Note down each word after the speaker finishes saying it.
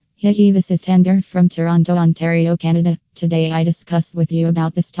Hey, this is Tender from Toronto, Ontario, Canada. Today I discuss with you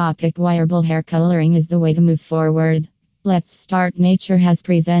about this topic: why herbal hair coloring is the way to move forward. Let's start. Nature has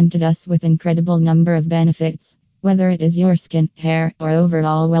presented us with incredible number of benefits. Whether it is your skin, hair, or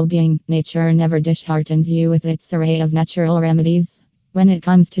overall well-being, nature never disheartens you with its array of natural remedies. When it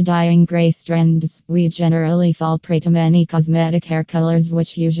comes to dyeing gray strands, we generally fall prey to many cosmetic hair colors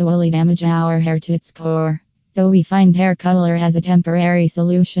which usually damage our hair to its core. Though we find hair color as a temporary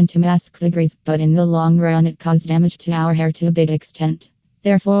solution to mask the grease, but in the long run it causes damage to our hair to a big extent.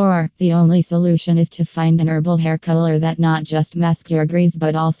 Therefore, the only solution is to find an herbal hair color that not just masks your grease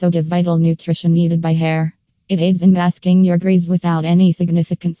but also give vital nutrition needed by hair. It aids in masking your grease without any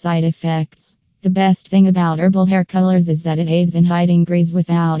significant side effects. The best thing about herbal hair colors is that it aids in hiding grease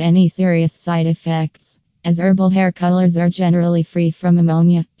without any serious side effects. As herbal hair colors are generally free from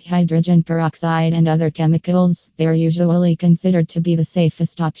ammonia, hydrogen peroxide, and other chemicals, they are usually considered to be the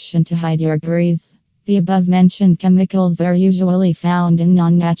safest option to hide your grease. The above mentioned chemicals are usually found in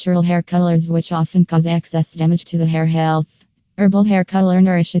non-natural hair colors, which often cause excess damage to the hair health. Herbal hair color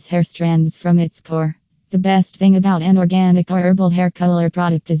nourishes hair strands from its core. The best thing about an organic or herbal hair color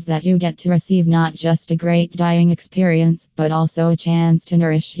product is that you get to receive not just a great dyeing experience, but also a chance to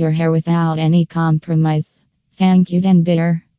nourish your hair without any compromise. Thank you, Den Bitter.